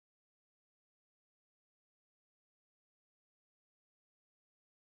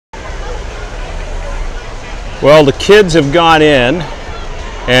Well, the kids have gone in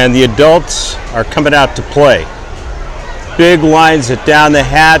and the adults are coming out to play. Big lines at Down the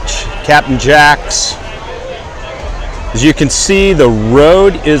Hatch, Captain Jack's. As you can see, the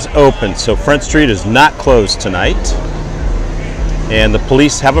road is open, so Front Street is not closed tonight. And the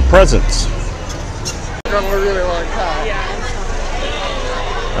police have a presence.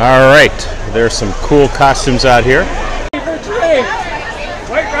 All right, there's some cool costumes out here.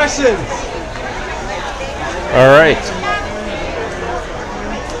 White Russians. All right.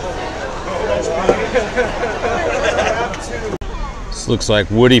 This looks like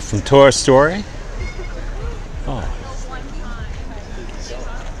Woody from Toy Story. Oh.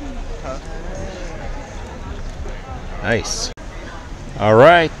 Nice. All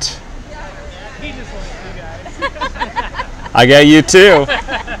right. I got you too. All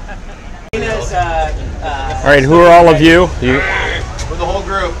right, who are all of you? We're the whole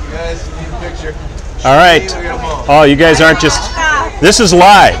group. You guys need a picture. All right. Oh, you guys aren't just... This is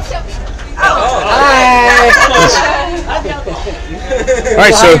live. All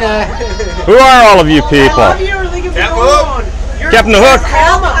right, so who are all of you people? Captain Hook.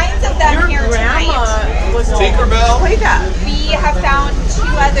 All kinds of them here tonight. Tinkerbell. We have found 2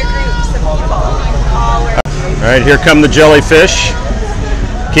 other groups of people. All right, here come the jellyfish.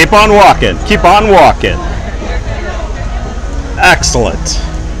 Keep on walking. Keep on walking. Excellent.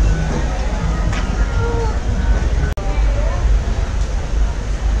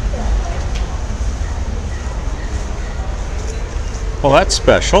 Well, that's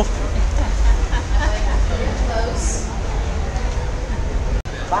special.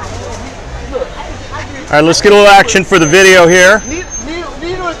 All right, let's get a little action for the video here.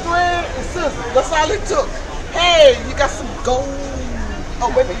 Needle and thread and scissors. That's all it took. Hey, you got some gold. Oh,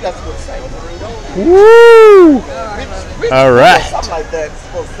 wait a minute, you got some to say. Woo! All right. Something like that. It's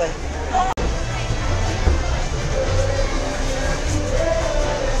supposed to say.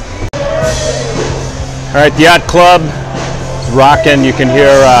 All right, the yacht club is rocking. You can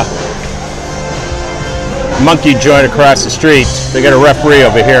hear Monkey join across the street. They got a referee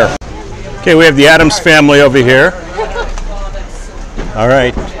over here. Okay, we have the Adams family over here. All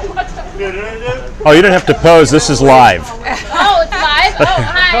right. Oh, you don't have to pose. This is live. Oh, it's live? Oh,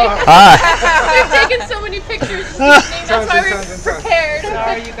 hi. Hi. We've taken so many pictures this evening. That's why we're prepared.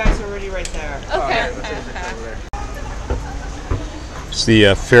 Sorry, you guys are already right there. Okay. It's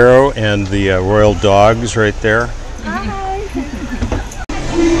the Pharaoh and the royal dogs right there.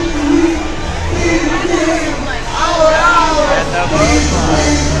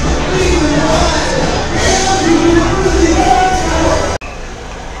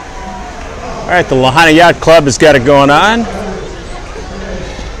 All right, the Lahaina Yacht Club has got it going on.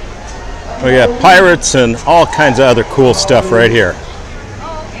 We got pirates and all kinds of other cool stuff right here.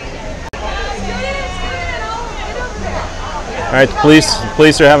 All right, the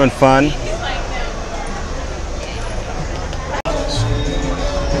police are having fun.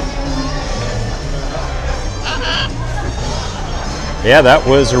 Yeah, that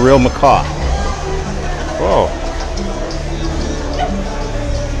was a real macaw. Whoa.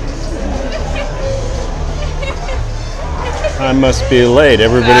 I must be late.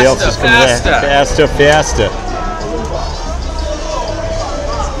 Everybody else is coming back. Faster.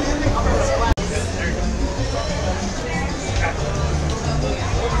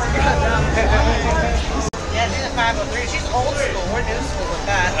 She's old school. We're new school with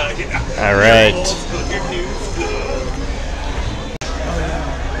that. All right.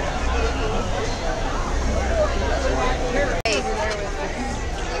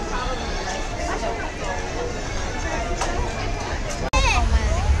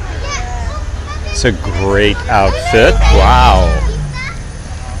 It's a great outfit. Wow.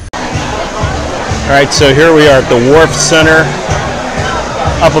 All right, so here we are at the Wharf Center.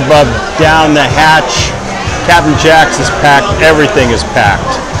 Up above, Down the Hatch. Captain Jack's is packed. Everything is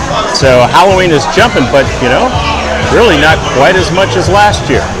packed. So Halloween is jumping, but you know, really not quite as much as last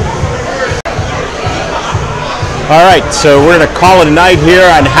year. All right, so we're going to call it a night here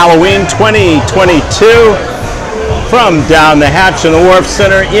on Halloween 2022. From Down the Hatch in the Wharf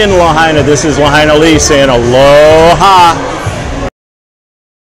Center in Lahaina, this is Lahaina Lee saying aloha.